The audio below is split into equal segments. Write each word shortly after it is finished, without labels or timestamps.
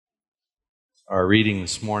Our reading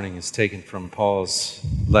this morning is taken from Paul's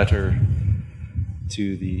letter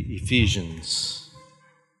to the Ephesians,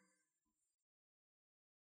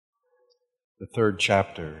 the 3rd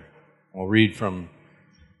chapter. We'll read from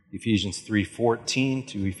Ephesians 3:14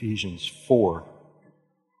 to Ephesians 4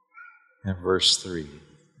 and verse 3.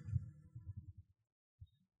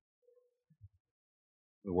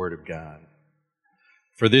 The Word of God.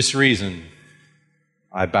 For this reason,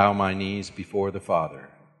 I bow my knees before the Father,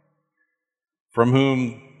 from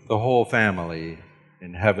whom the whole family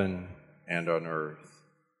in heaven and on earth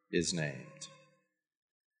is named,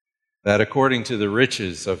 that according to the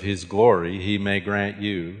riches of His glory He may grant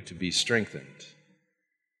you to be strengthened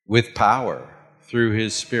with power through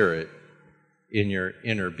His Spirit in your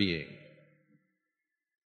inner being,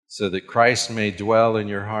 so that Christ may dwell in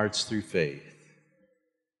your hearts through faith,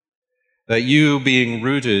 that you, being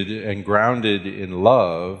rooted and grounded in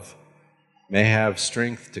love, may have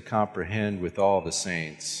strength to comprehend with all the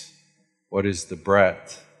saints what is the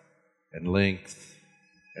breadth and length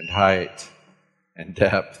and height and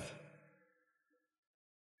depth,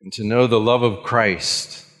 and to know the love of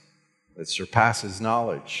Christ that surpasses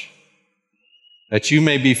knowledge, that you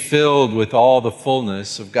may be filled with all the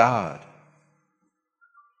fullness of God.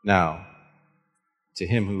 Now, to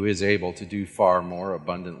Him who is able to do far more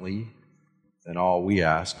abundantly than all we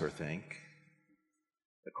ask or think,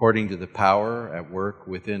 according to the power at work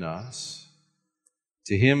within us,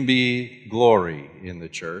 to Him be glory in the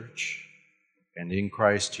church and in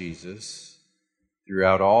Christ Jesus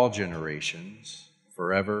throughout all generations,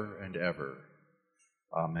 forever and ever.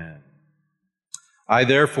 Amen. I,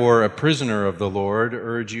 therefore, a prisoner of the Lord,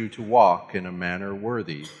 urge you to walk in a manner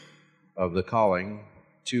worthy of the calling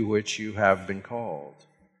to which you have been called,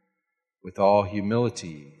 with all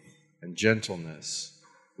humility and gentleness,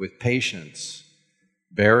 with patience,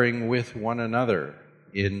 bearing with one another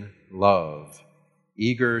in love,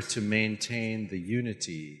 eager to maintain the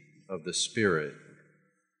unity of the Spirit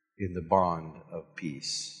in the bond of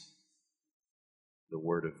peace. The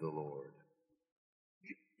word of the Lord.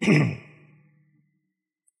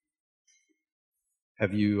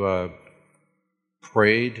 Have you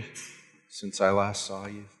prayed since I last saw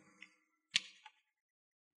you?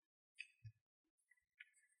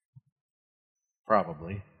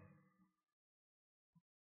 Probably.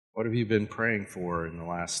 What have you been praying for in the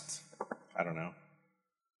last,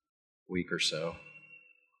 week or so?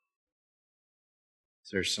 Is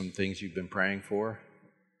there some things you've been praying for?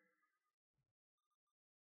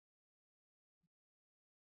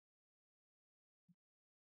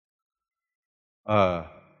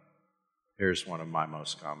 Here's one of my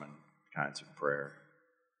most common kinds of prayer.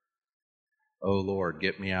 Oh Lord,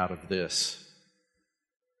 get me out of this.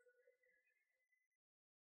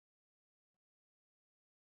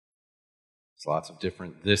 There's lots of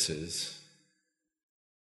different thises.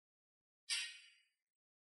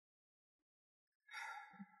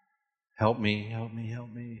 Help me, help me,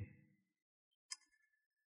 help me.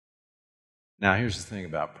 Now, here's the thing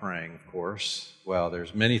about praying, of course. Well,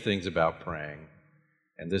 there's many things about praying,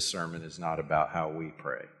 and this sermon is not about how we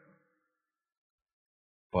pray.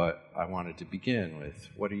 But I wanted to begin with,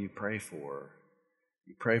 what do you pray for?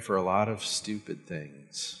 You pray for a lot of stupid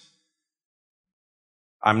things.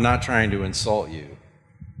 I'm not trying to insult you.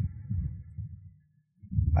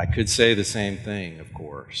 I could say the same thing, of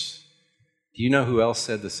course. Do you know who else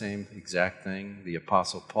said the same exact thing? The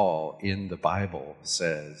Apostle Paul in the Bible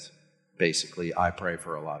says, basically, I pray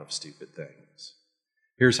for a lot of stupid things.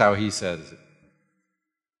 Here's how he says it.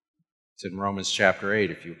 It's in Romans chapter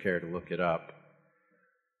 8, if you care to look it up.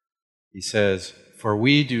 He says, for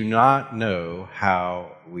we do not know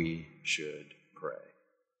how we should pray.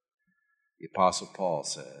 The Apostle Paul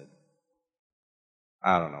said,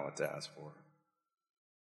 I don't know what to ask for.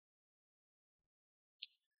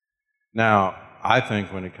 Now, I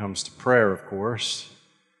think when it comes to prayer, of course,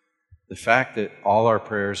 the fact that all our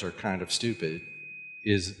prayers are kind of stupid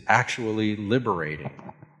is actually liberating.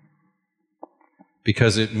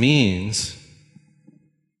 Because it means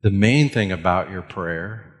the main thing about your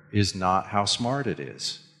prayer is not how smart it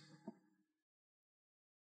is,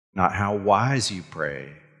 not how wise you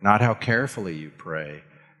pray, not how carefully you pray,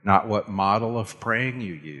 not what model of praying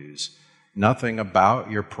you use. Nothing about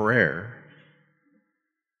your prayer.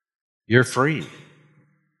 You're free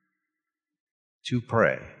to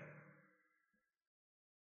pray.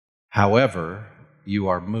 However, you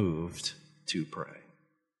are moved to pray.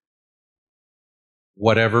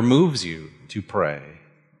 Whatever moves you to pray.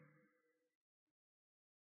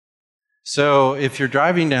 So if you're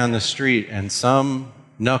driving down the street and some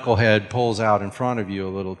knucklehead pulls out in front of you a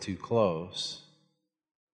little too close,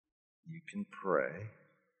 you can pray.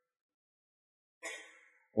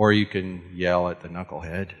 Or you can yell at the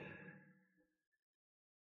knucklehead.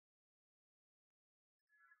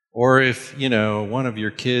 Or if, one of your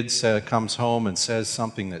kids comes home and says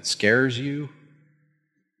something that scares you,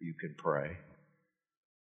 you can pray.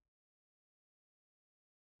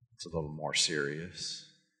 It's a little more serious.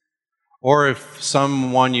 Or if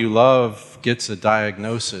someone you love gets a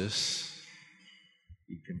diagnosis,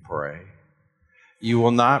 you can pray. You will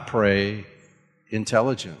not pray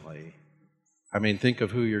intelligently. Think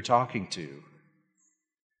of who you're talking to.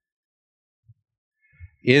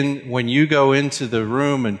 When you go into the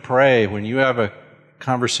room and pray, when you have a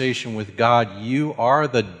conversation with God, you are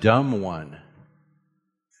the dumb one.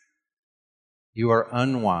 You are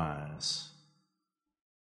unwise.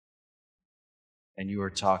 And you are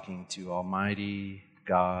talking to Almighty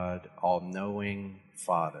God, all-knowing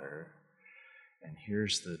Father. And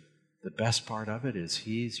here's the best part of it is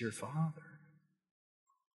He's your Father.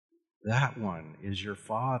 That one is your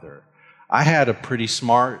Father. I had a pretty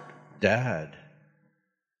smart dad.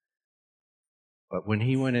 But when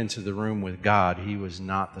he went into the room with God, he was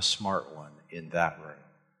not the smart one in that room.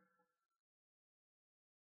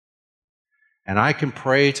 And I can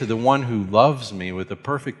pray to the one who loves me with a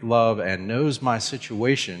perfect love and knows my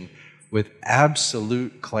situation with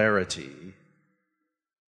absolute clarity,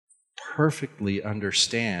 perfectly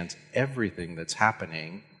understands everything that's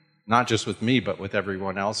happening, not just with me, but with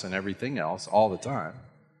everyone else and everything else all the time.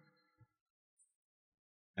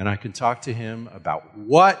 And I can talk to him about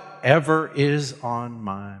whatever is on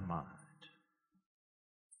my mind.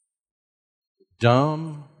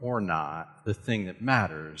 Dumb or not, the thing that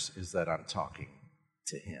matters is that I'm talking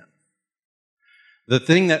to him. The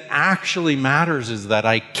thing that actually matters is that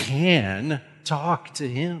I can talk to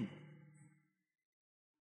him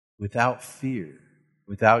without fear,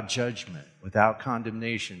 without judgment, without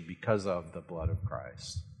condemnation because of the blood of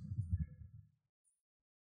Christ.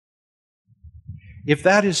 If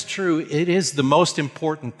that is true, it is the most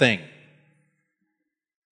important thing.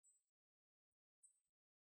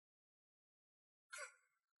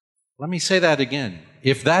 Let me say that again.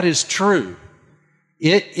 If that is true,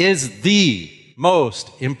 it is the most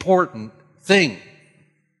important thing.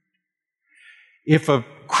 If a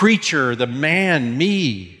creature, the man,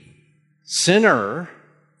 me, sinner,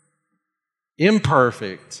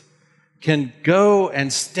 imperfect, can go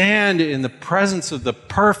and stand in the presence of the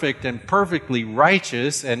perfect and perfectly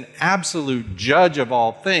righteous and absolute judge of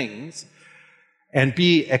all things and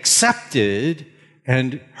be accepted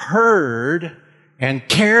and heard and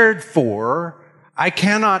cared for, I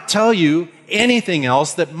cannot tell you anything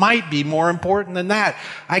else that might be more important than that.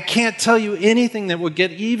 I can't tell you anything that would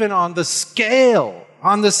get even on the scale,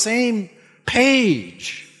 on the same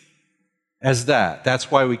page as that.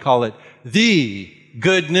 That's why we call it the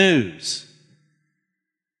good news.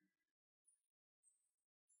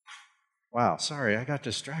 Wow, sorry, I got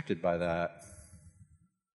distracted by that.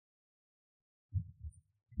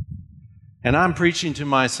 And I'm preaching to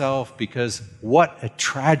myself because what a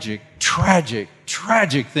tragic, tragic,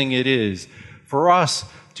 tragic thing it is for us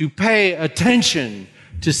to pay attention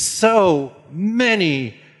to so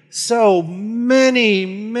many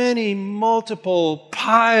multiple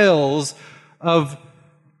piles of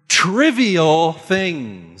trivial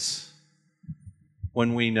things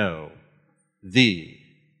when we know the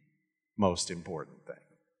most important thing.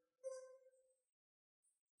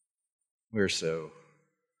 We're so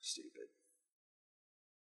stupid.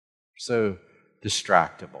 So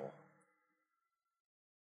distractible.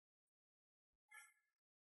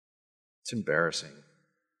 It's embarrassing.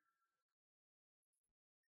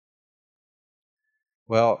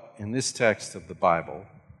 Well, in this text of the Bible,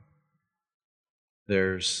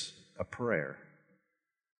 there's a prayer.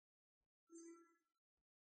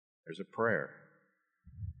 There's a prayer.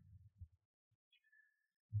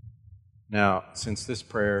 Now, since this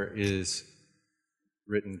prayer is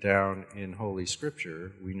written down in Holy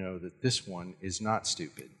Scripture, we know that this one is not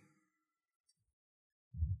stupid.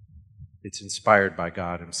 It's inspired by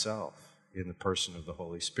God Himself in the person of the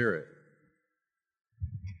Holy Spirit.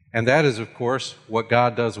 And that is, of course, what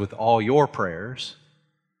God does with all your prayers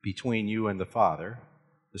between you and the Father.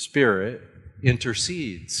 The Spirit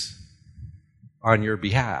intercedes on your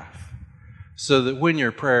behalf so that when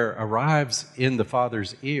your prayer arrives in the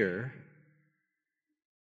Father's ear,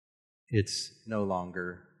 it's no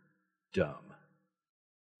longer dumb.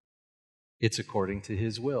 It's according to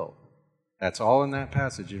His will. That's all in that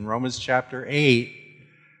passage. In Romans chapter 8,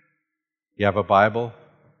 you have a Bible?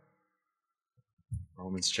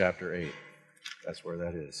 Romans chapter 8. That's where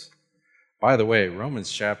that is. By the way,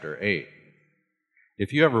 Romans chapter 8.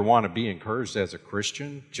 If you ever want to be encouraged as a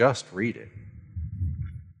Christian, just read it.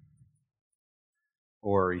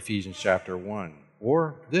 or Ephesians chapter 1,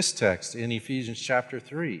 or this text in Ephesians chapter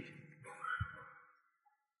 3.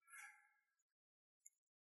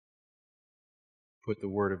 Put the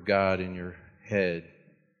Word of God in your head,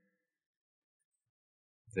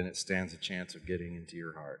 then it stands a chance of getting into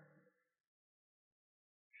your heart.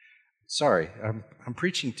 Sorry, I'm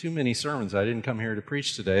preaching too many sermons. I didn't come here to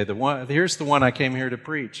preach today. Here's the one I came here to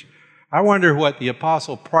preach. I wonder what the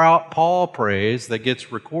Apostle Paul prays that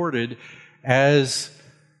gets recorded as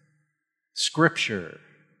Scripture.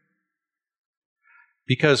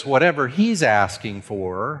 Because whatever he's asking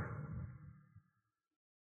for,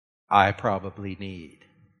 I probably need.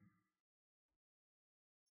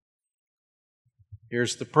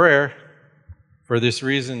 Here's the prayer. For this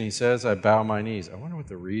reason, he says, I bow my knees. I wonder what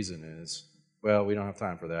the reason is. Well, we don't have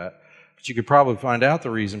time for that. But you could probably find out the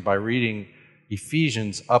reason by reading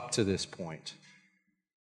Ephesians up to this point.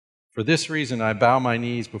 For this reason, I bow my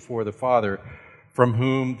knees before the Father, from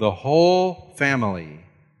whom the whole family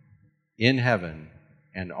in heaven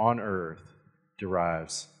and on earth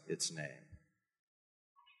derives its name.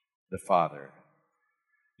 The Father.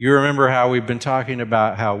 You remember how we've been talking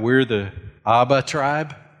about how we're the Abba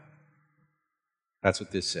tribe? That's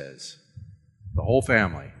what this says. The whole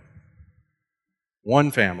family.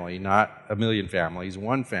 One family, not a million families,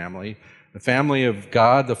 one family. The family of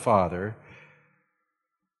God the Father.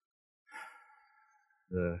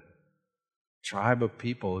 The tribe of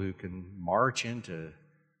people who can march into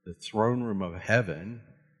the throne room of heaven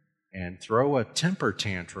and throw a temper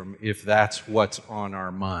tantrum if that's what's on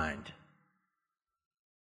our mind.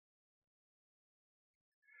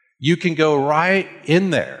 You can go right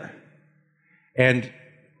in there and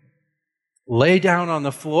lay down on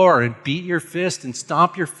the floor and beat your fist and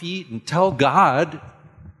stomp your feet and tell God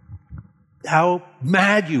how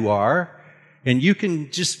mad you are, and you can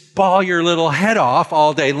just bawl your little head off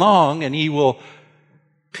all day long, and He will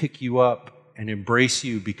pick you up and embrace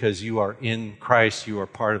you because you are in Christ. You are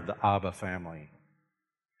part of the Abba family.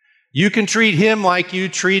 You can treat Him like you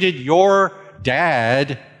treated your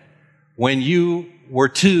dad when you were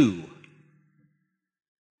 2.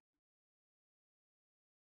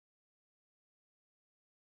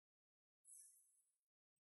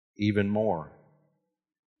 Even more.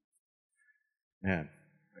 Man,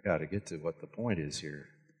 I got to get to what the point is here.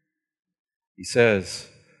 He says,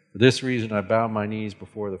 for this reason I bow my knees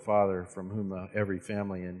before the Father, from whom every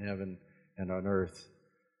family in heaven and on earth,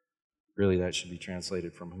 really that should be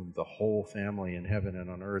translated, from whom the whole family in heaven and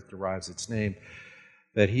on earth derives its name,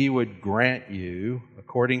 that He would grant you,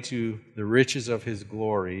 according to the riches of His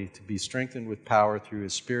glory, to be strengthened with power through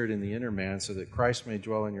His Spirit in the inner man, so that Christ may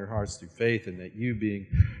dwell in your hearts through faith, and that you, being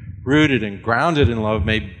rooted and grounded in love,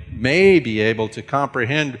 may be able to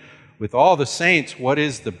comprehend with all the saints what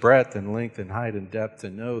is the breadth and length and height and depth, to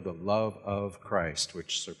know the love of Christ,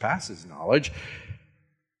 which surpasses knowledge,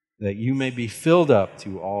 that you may be filled up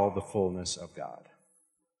to all the fullness of God.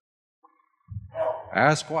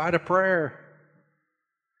 Ask quite a prayer.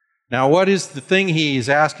 Now, what is the thing he's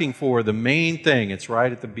asking for? The main thing, it's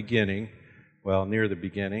right at the beginning, well, near the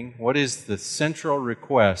beginning. What is the central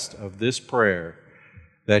request of this prayer?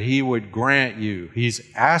 That He would grant you. He's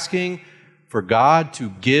asking for God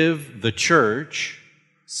to give the church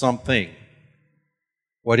something.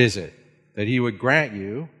 What is it? That He would grant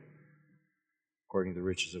you, according to the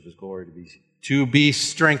riches of His glory, to be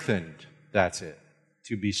strengthened. That's it.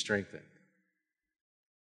 To be strengthened.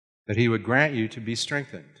 That He would grant you to be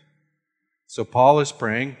strengthened. So Paul is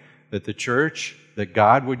praying that the church, that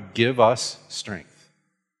God would give us strength.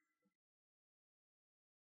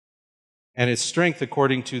 And it's strength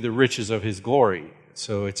according to the riches of His glory.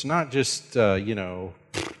 So it's not just,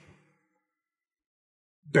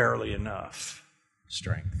 barely enough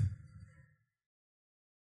strength.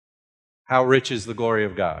 How rich is the glory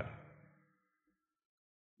of God?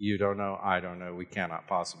 You don't know, I don't know, we cannot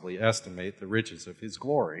possibly estimate the riches of His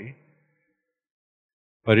glory.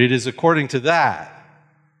 But it is according to that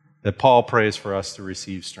Paul prays for us to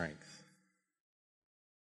receive strength.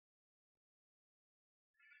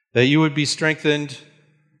 That you would be strengthened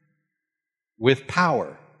with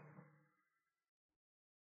power.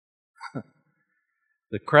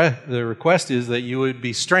 The request is that you would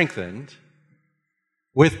be strengthened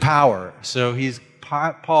with power. So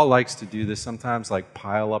Paul likes to do this sometimes, like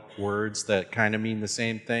pile up words that kind of mean the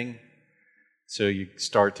same thing. So you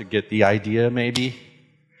start to get the idea, maybe.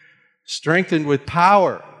 Strengthened with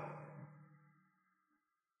power.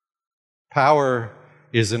 Power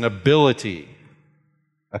is an ability,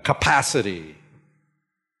 a capacity.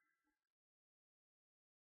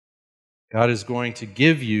 God is going to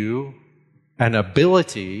give you an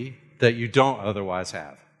ability that you don't otherwise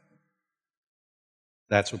have.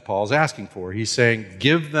 That's what Paul's asking for. He's saying,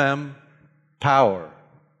 give them power.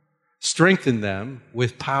 Strengthen them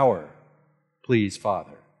with power, please,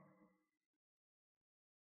 Father.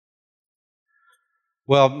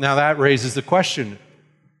 Well, now that raises the question,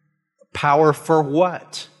 power for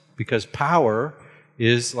what? Because power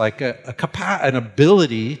is like an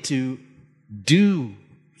ability to do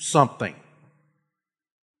something.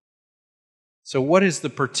 So what is the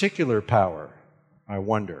particular power, I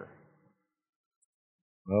wonder?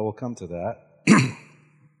 Well, we'll come to that.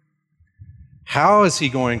 How is he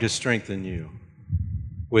going to strengthen you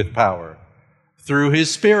with power? Through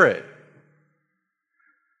his Spirit.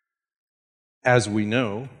 As we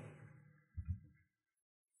know,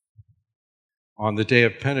 on the day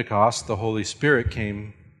of Pentecost, the Holy Spirit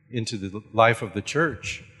came into the life of the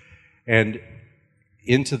church and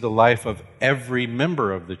into the life of every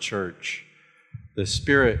member of the church. The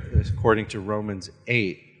Spirit, according to Romans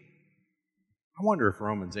 8, I wonder if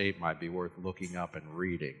Romans 8 might be worth looking up and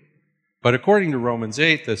reading. But according to Romans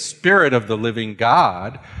 8, the Spirit of the living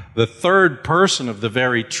God, the third person of the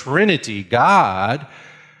very Trinity, God,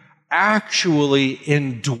 actually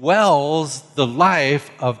indwells the life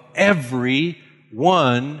of every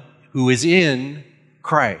one who is in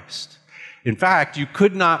Christ. In fact, you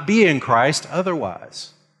could not be in Christ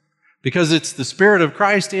otherwise, because it's the Spirit of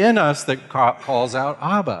Christ in us that calls out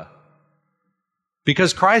Abba.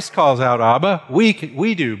 Because Christ calls out Abba, we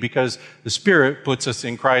do, because the Spirit puts us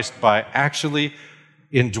in Christ by actually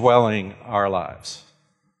indwelling our lives.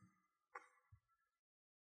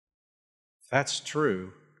 If that's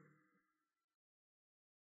true,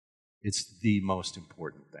 it's the most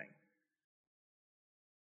important thing.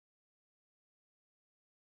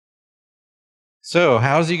 So,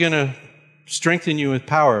 how's he going to strengthen you with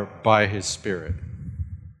power? By his Spirit.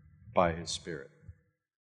 By his Spirit.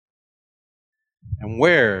 And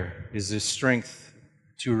where is this strength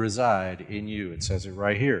to reside in you? It says it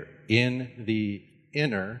right here. In the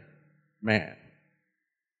inner man.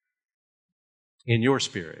 In your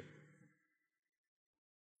spirit.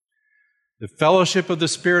 The fellowship of the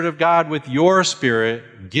Spirit of God with your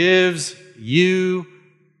spirit gives you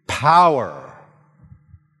power.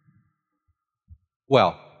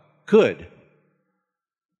 Well, could.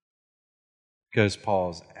 Because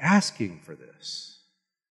Paul's asking for this.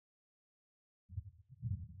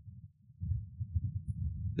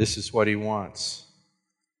 This is what he wants.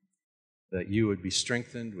 That you would be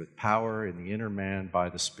strengthened with power in the inner man by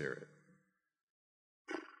the Spirit.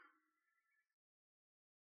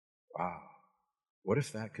 Wow. What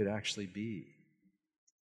if that could actually be?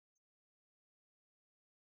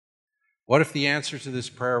 What if the answer to this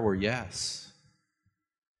prayer were yes?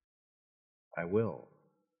 I will.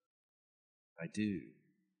 I do.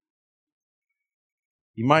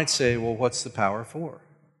 You might say, well, what's the power for?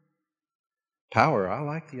 Power, I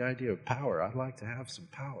like the idea of power. I'd like to have some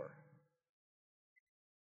power.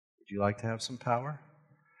 Would you like to have some power?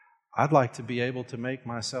 I'd like to be able to make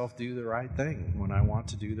myself do the right thing when I want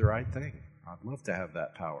to do the right thing. I'd love to have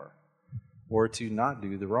that power. Or to not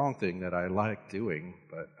do the wrong thing that I like doing,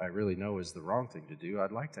 but I really know is the wrong thing to do.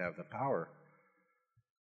 I'd like to have the power.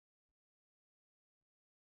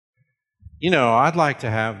 You know, I'd like to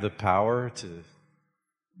have the power to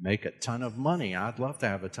make a ton of money. I'd love to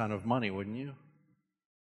have a ton of money, wouldn't you?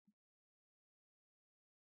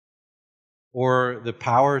 Or the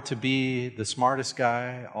power to be the smartest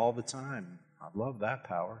guy all the time. I'd love that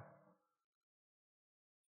power.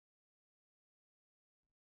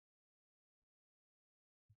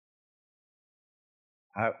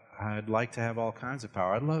 I'd like to have all kinds of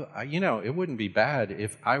power. It wouldn't be bad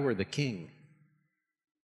if I were the king.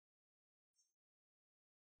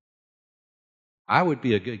 I would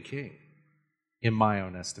be a good king, in my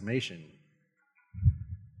own estimation.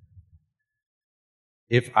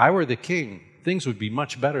 If I were the king, things would be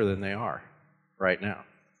much better than they are right now.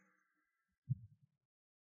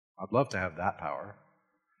 I'd love to have that power.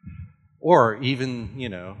 Or even,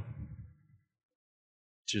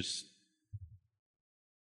 just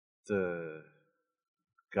the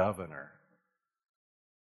governor.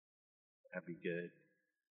 That'd be good.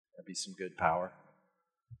 That'd be some good power.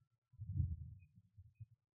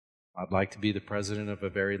 I'd like to be the president of a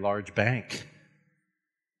very large bank.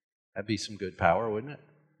 That'd be some good power, wouldn't it?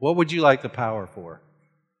 What would you like the power for?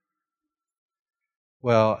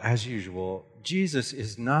 Well, as usual, Jesus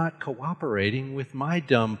is not cooperating with my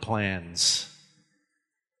dumb plans.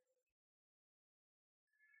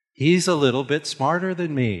 He's a little bit smarter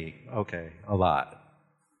than me. Okay, a lot.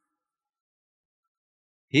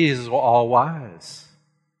 He is all wise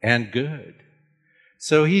and good.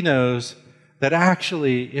 So he knows that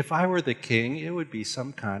actually, if I were the king, it would be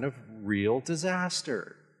some kind of real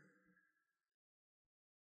disaster.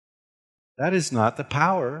 That is not the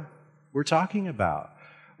power we're talking about.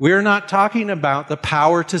 We're not talking about the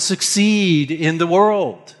power to succeed in the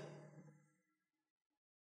world.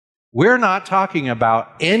 We're not talking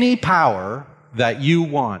about any power that you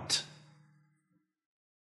want.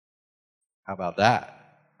 How about that?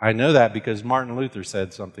 I know that because Martin Luther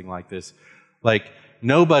said something like this, like,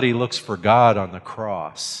 nobody looks for God on the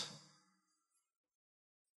cross.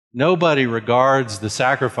 Nobody regards the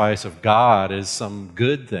sacrifice of God as some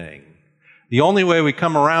good thing. The only way we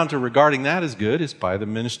come around to regarding that as good is by the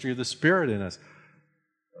ministry of the Spirit in us.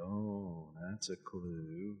 Oh, that's a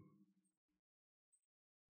clue.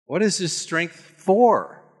 What is this strength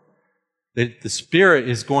for? That the Spirit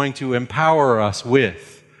is going to empower us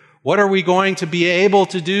with. What are we going to be able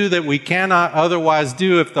to do that we cannot otherwise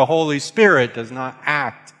do if the Holy Spirit does not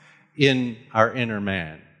act in our inner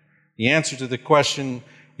man? The answer to the question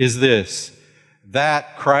is this: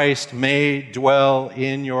 that Christ may dwell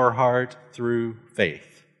in your heart through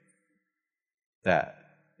faith. That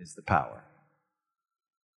is the power.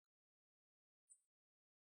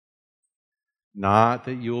 Not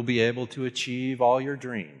that you will be able to achieve all your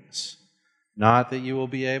dreams. Not that you will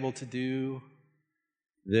be able to do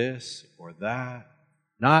this or that.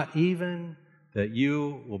 Not even that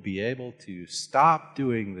you will be able to stop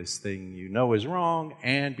doing this thing you know is wrong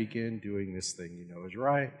and begin doing this thing you know is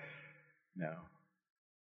right. No.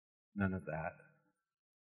 None of that.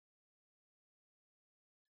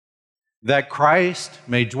 That Christ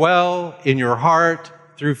may dwell in your heart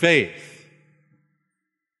through faith.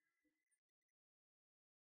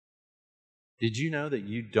 Did you know that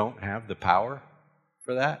you don't have the power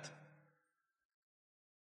for that?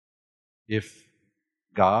 If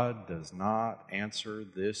God does not answer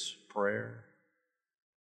this prayer,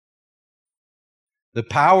 the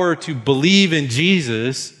power to believe in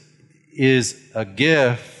Jesus is a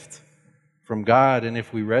gift from God. And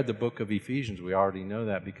if we read the book of Ephesians, we already know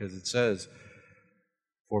that because it says,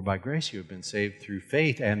 "For by grace you have been saved through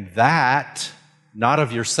faith, and that, not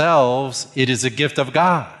of yourselves, it is a gift of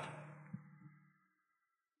God."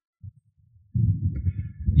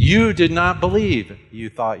 You did not believe. You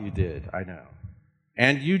thought you did, I know.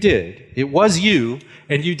 And you did. It was you,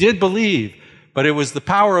 and you did believe. But it was the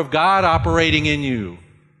power of God operating in you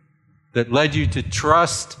that led you to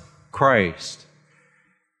trust Christ.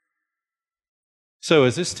 So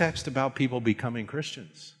is this text about people becoming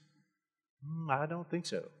Christians? I don't think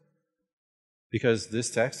so. Because this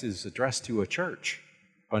text is addressed to a church,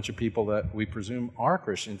 a bunch of people that we presume are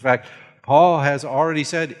Christian. In fact, Paul has already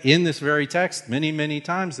said in this very text many, many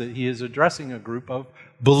times that he is addressing a group of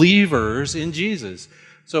believers in Jesus.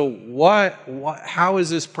 So how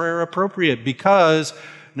is this prayer appropriate? Because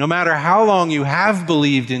no matter how long you have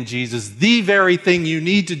believed in Jesus, the very thing you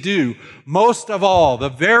need to do, most of all, the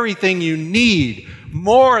very thing you need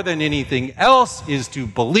more than anything else is to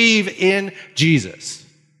believe in Jesus.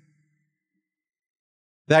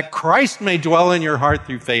 That Christ may dwell in your heart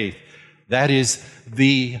through faith. That is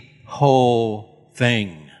the whole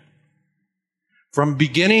thing. From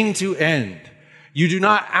beginning to end. You do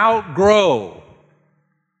not outgrow.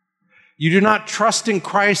 You do not trust in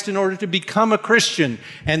Christ in order to become a Christian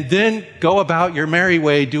and then go about your merry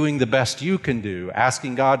way doing the best you can do,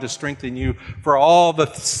 asking God to strengthen you for all the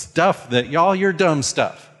stuff all your dumb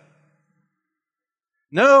stuff.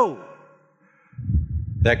 No.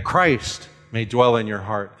 That Christ may dwell in your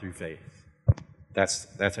heart through faith. That's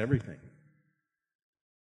everything.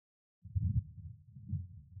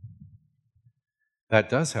 That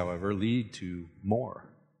does, however, lead to more.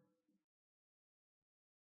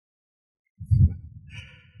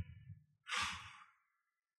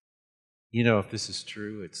 You know, if this is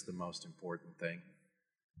true, it's the most important thing.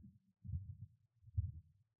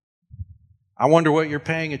 I wonder what you're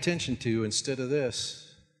paying attention to instead of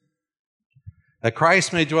this. That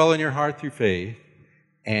Christ may dwell in your heart through faith,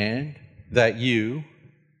 and that you,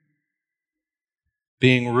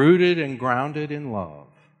 being rooted and grounded in love,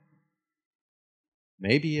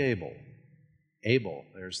 may be able,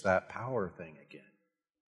 there's that power thing again,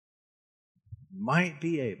 might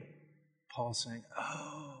be able. Paul's saying,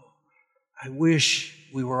 I wish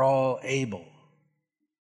we were all able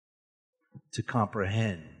to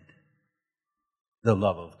comprehend the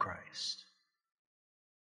love of Christ.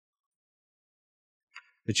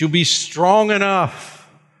 That you'll be strong enough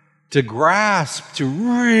to grasp, to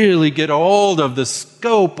really get hold of the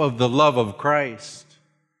scope of the love of Christ.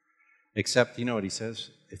 Except, you know what he says?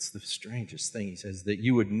 It's the strangest thing. He says that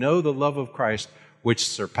you would know the love of Christ which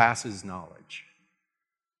surpasses knowledge.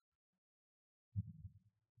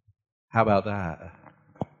 How about that?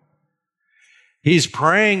 He's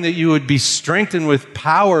praying that you would be strengthened with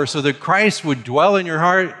power so that Christ would dwell in your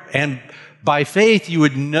heart, and by faith you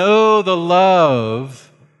would know the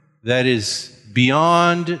love that is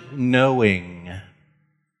beyond knowing.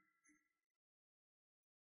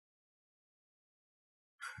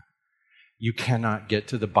 You cannot get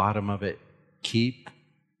to the bottom of it. Keep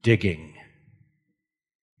digging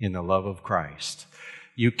in the love of Christ.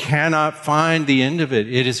 You cannot find the end of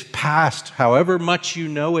it. It is past. However much you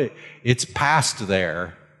know it, it's past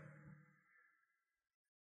there.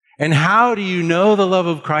 And how do you know the love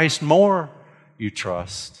of Christ more? You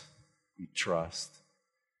trust. You trust.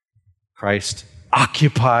 Christ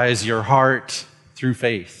occupies your heart through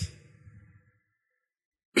faith.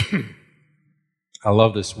 I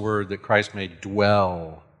love this word that Christ may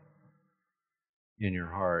dwell in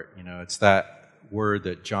your heart. You know, it's that word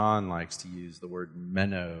that John likes to use, the word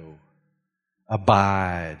meno,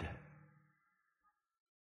 abide.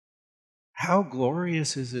 How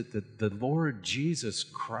glorious is it that the Lord Jesus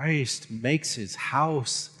Christ makes his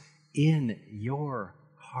house in your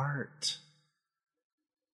heart?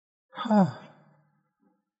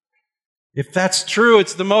 If that's true,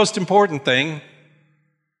 it's the most important thing.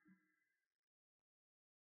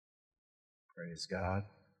 Praise God.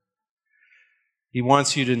 He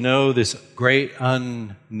wants you to know this great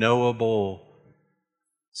unknowable.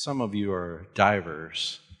 Some of you are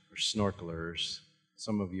divers or snorkelers.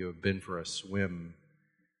 Some of you have been for a swim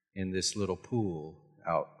in this little pool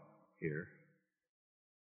out here.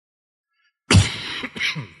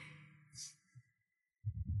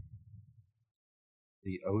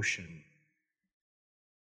 The ocean.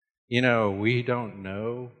 You know, we don't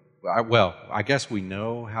know. Well, I guess we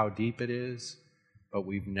know how deep it is, but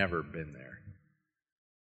we've never been there.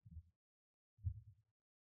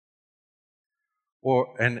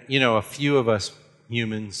 And a few of us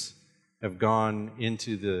humans have gone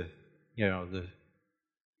into the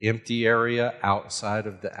empty area outside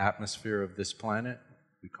of the atmosphere of this planet.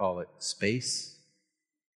 We call it space.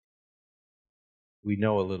 We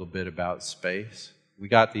know a little bit about space. We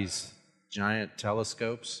got these giant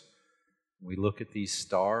telescopes. We look at these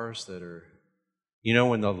stars that are,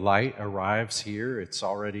 when the light arrives here, it's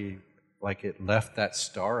already like it left that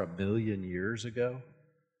star 1 million years ago.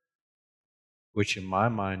 Which in my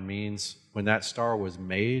mind means when that star was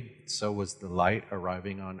made, so was the light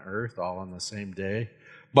arriving on Earth all on the same day.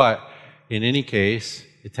 But in any case,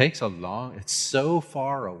 it takes it's so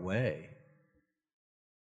far away.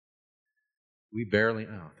 We barely,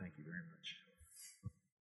 thank you very much.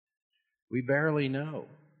 We barely know.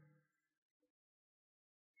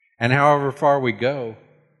 And however far we go,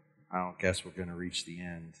 I don't guess we're going to reach the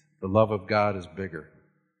end. The love of God is bigger.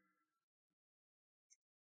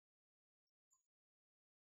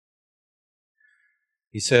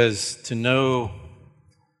 He says to know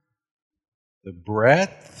the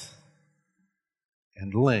breadth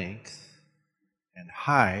and length and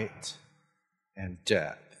height and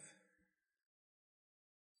depth.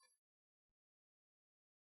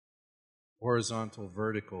 Horizontal,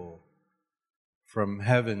 vertical, from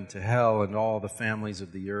heaven to hell and all the families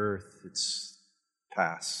of the earth, it's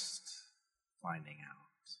past finding out.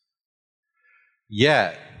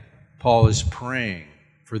 Yet, Paul is praying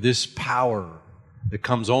for this power that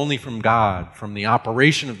comes only from God, from the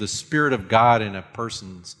operation of the Spirit of God in a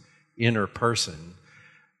person's inner person,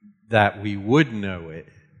 that we would know it.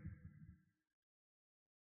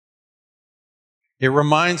 It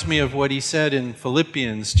reminds me of what he said in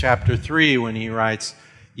Philippians chapter 3 when he writes,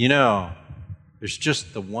 there's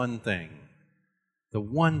just the one thing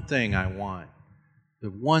I want, the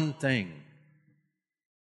one thing.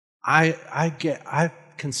 I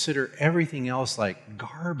consider everything else like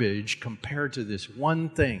garbage compared to this one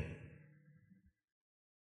thing.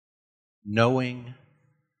 Knowing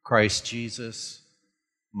Christ Jesus,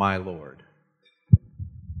 my Lord.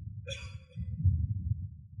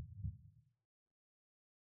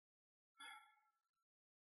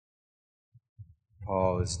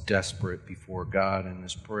 Paul is desperate before God in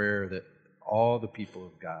this prayer that all the people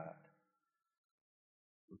of God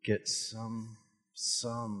will get some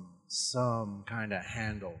kind of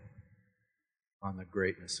handle on the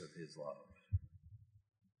greatness of his love.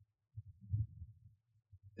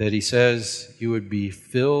 That he says you would be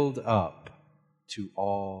filled up to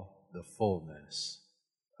all the fullness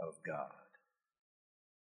of God.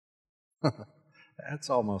 That's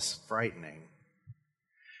almost frightening.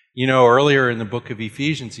 Earlier in the book of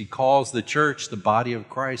Ephesians, he calls the church, the body of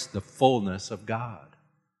Christ, the fullness of God.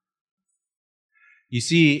 You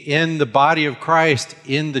see, in the body of Christ,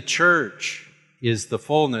 in the church, is the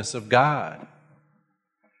fullness of God.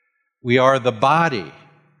 We are the body.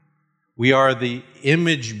 We are the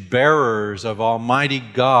image bearers of Almighty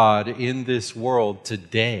God in this world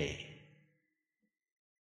today.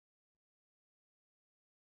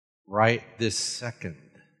 Right this second.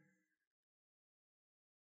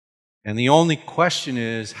 And the only question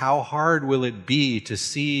is, how hard will it be to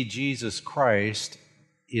see Jesus Christ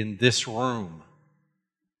in this room,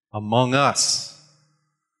 among us?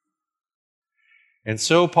 And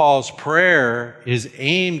so Paul's prayer is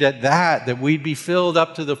aimed at that we'd be filled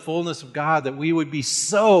up to the fullness of God, that we would be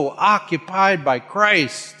so occupied by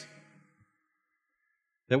Christ,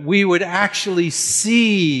 that we would actually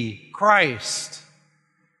see Christ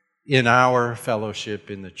in our fellowship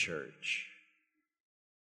in the church.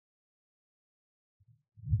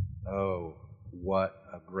 Oh, what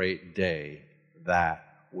a great day that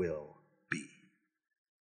will be.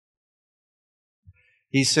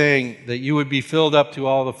 He's saying that you would be filled up to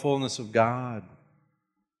all the fullness of God.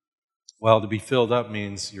 Well, to be filled up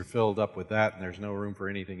means you're filled up with that and there's no room for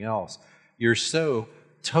anything else. You're so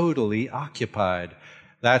totally occupied.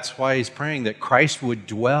 That's why he's praying that Christ would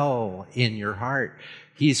dwell in your heart.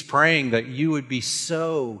 He's praying that you would be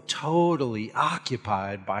so totally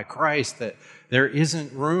occupied by Christ that there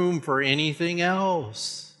isn't room for anything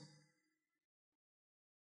else.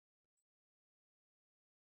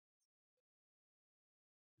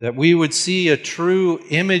 That we would see a true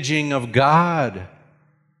imaging of God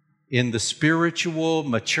in the spiritual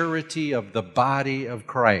maturity of the body of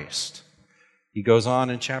Christ. He goes on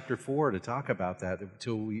in chapter 4 to talk about that,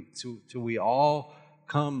 till we all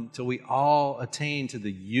attain to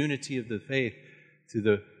the unity of the faith, to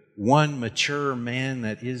the one mature man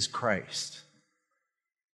that is Christ.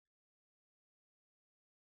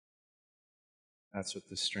 That's what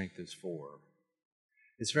the strength is for.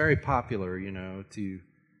 It's very popular, to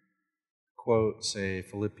quote, say,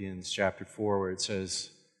 Philippians chapter 4, where it says,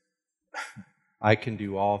 I can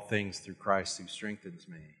do all things through Christ who strengthens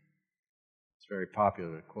me. It's very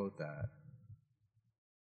popular to quote that.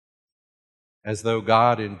 As though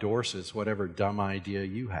God endorses whatever dumb idea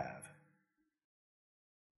you have.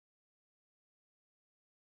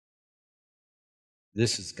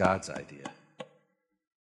 This is God's idea.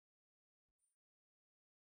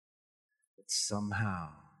 But somehow,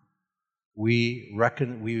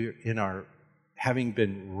 having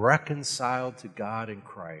been reconciled to God in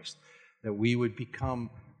Christ, that we would become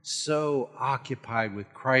so occupied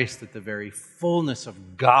with Christ that the very fullness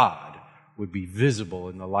of God would be visible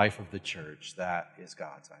in the life of the church. That is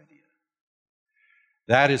God's idea.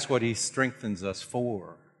 That is what He strengthens us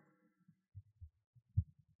for.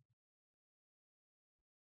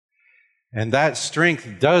 And that strength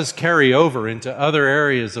does carry over into other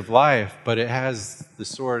areas of life, but it's the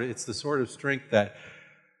sort of strength that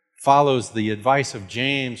follows the advice of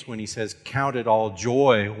James when he says, count it all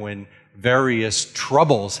joy when various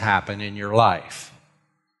troubles happen in your life.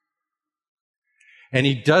 And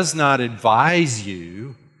he does not advise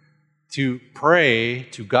you to pray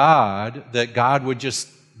to God that God would just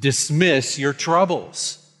dismiss your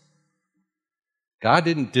troubles. God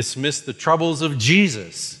didn't dismiss the troubles of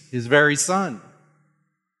Jesus, His very Son.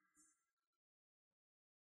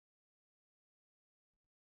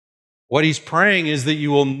 What He's praying is that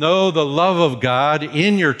you will know the love of God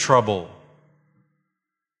in your trouble.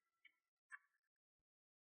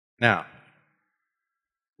 Now,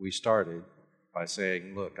 we started by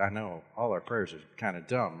saying, look, I know all our prayers are kind of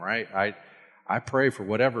dumb, right? I pray for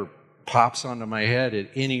whatever pops onto my head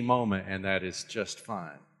at any moment, and that is just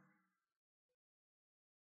fine.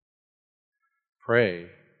 Pray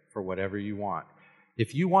for whatever you want.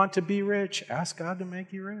 If you want to be rich, ask God to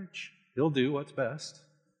make you rich. He'll do what's best.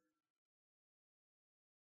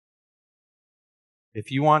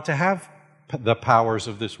 If you want to have the powers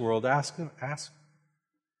of this world, ask.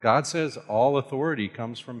 God says all authority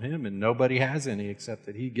comes from Him, and nobody has any except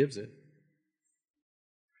that He gives it.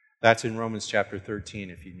 That's in Romans chapter 13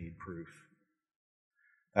 if you need proof.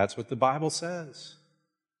 That's what the Bible says.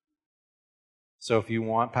 So if you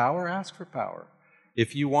want power, ask for power.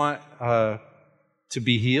 If you want to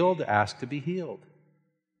be healed, ask to be healed.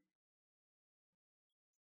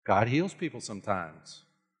 God heals people sometimes.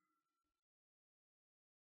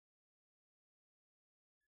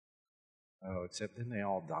 Oh, except then they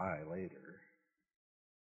all die later.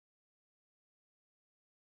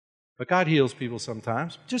 But God heals people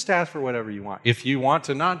sometimes. Just ask for whatever you want. If you want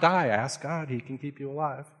to not die, ask God. He can keep you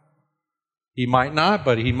alive. He might not,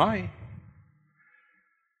 but He might.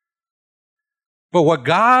 But what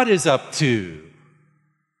God is up to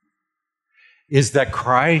is that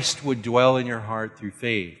Christ would dwell in your heart through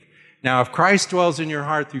faith. Now, if Christ dwells in your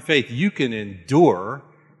heart through faith, you can endure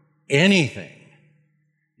anything.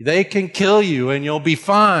 They can kill you and you'll be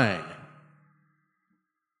fine.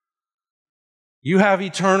 You have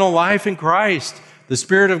eternal life in Christ. The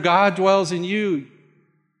Spirit of God dwells in you.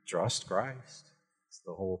 Trust Christ. It's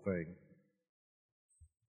the whole thing.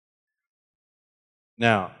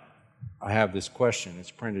 Now, I have this question. It's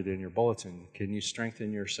printed in your bulletin. Can you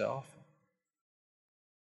strengthen yourself?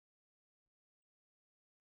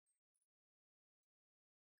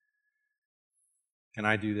 Can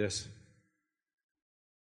I do this?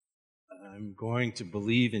 I'm going to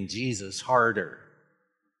believe in Jesus harder.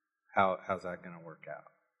 How's that going to work out?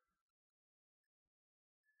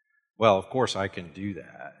 Well, of course I can do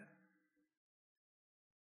that.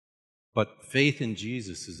 But faith in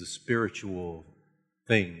Jesus is a spiritual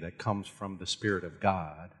thing that comes from the Spirit of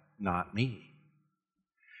God, not me.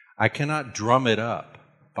 I cannot drum it up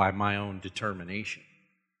by my own determination.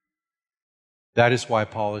 That is why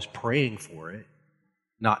Paul is praying for it,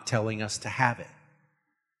 not telling us to have it.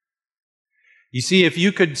 You see, if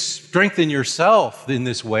you could strengthen yourself in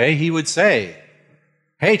this way, he would say,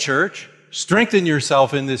 hey, church, strengthen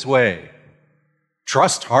yourself in this way.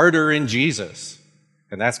 Trust harder in Jesus.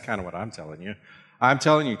 And that's kind of what I'm telling you. I'm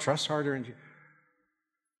telling you, trust harder in Jesus.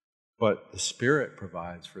 But the Spirit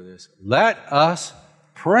provides for this. Let us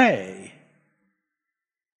pray.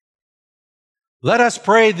 Let us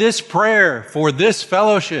pray this prayer for this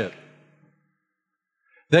fellowship.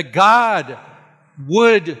 That God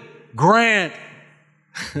would grant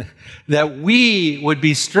that we would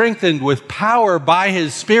be strengthened with power by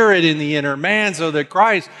His Spirit in the inner man so that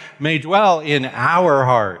Christ may dwell in our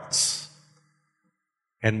hearts.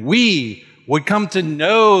 And we would come to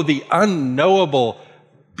know the unknowable,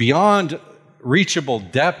 beyond reachable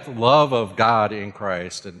depth love of God in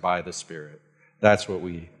Christ and by the Spirit. That's what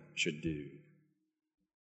we should do.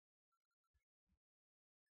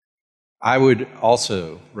 I would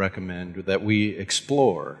also recommend that we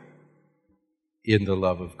explore in the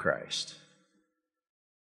love of Christ.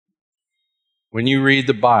 When you read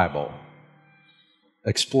the Bible,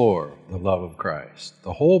 explore the love of Christ.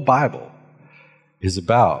 The whole Bible is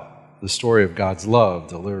about the story of God's love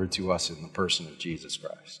delivered to us in the person of Jesus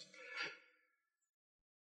Christ.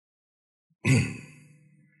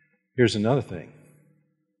 Here's another thing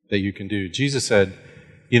that you can do. Jesus said,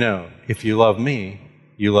 if you love me,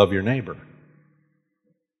 you love your neighbor.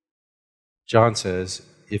 John says,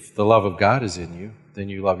 if the love of God is in you, then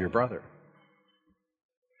you love your brother.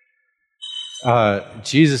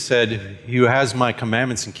 Jesus said, he who has my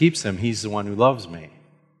commandments and keeps them, he's the one who loves me.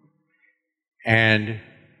 And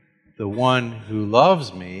the one who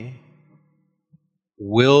loves me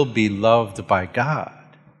will be loved by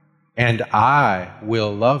God, and I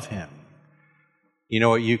will love him. You know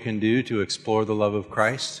what you can do to explore the love of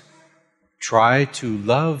Christ? Try to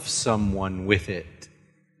love someone with it.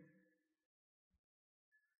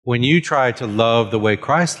 When you try to love the way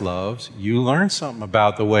Christ loves, you learn something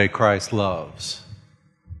about the way Christ loves.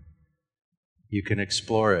 You can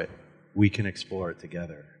explore it. We can explore it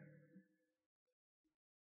together.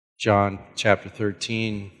 John chapter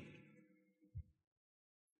 13,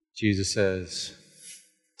 Jesus says,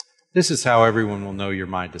 this is how everyone will know you're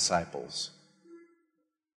my disciples.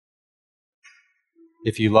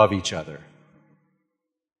 If you love each other.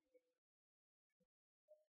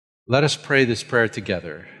 Let us pray this prayer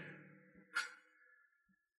together.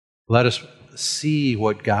 Let us see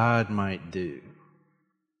what God might do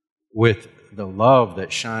with the love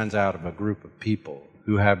that shines out of a group of people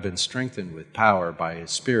who have been strengthened with power by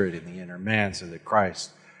His Spirit in the inner man so that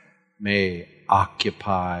Christ may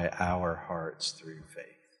occupy our hearts through faith.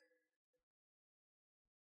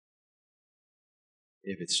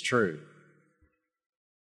 If it's true,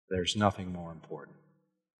 there's nothing more important.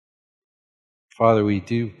 Father, we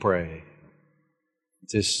do pray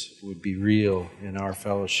this would be real in our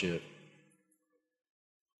fellowship,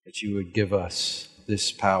 that you would give us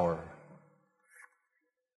this power.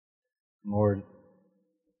 Lord,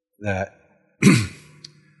 that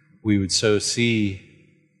we would so see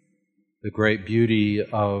the great beauty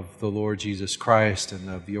of the Lord Jesus Christ and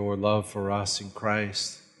of your love for us in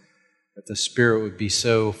Christ, that the Spirit would be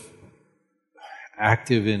so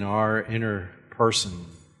active in our inner person.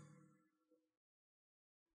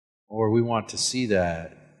 Lord, we want to see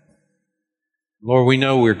that. Lord, we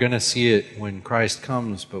know we're going to see it when Christ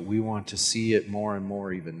comes, but we want to see it more and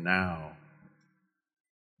more even now.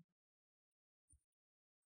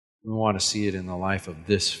 We want to see it in the life of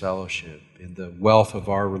this fellowship, in the wealth of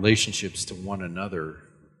our relationships to one another,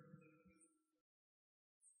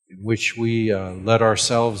 in which we let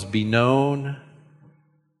ourselves be known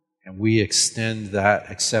and we extend that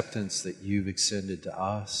acceptance that you've extended to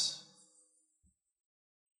us.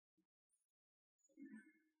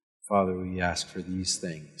 Father, we ask for these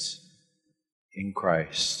things in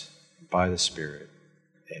Christ. by the Spirit.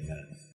 Amen.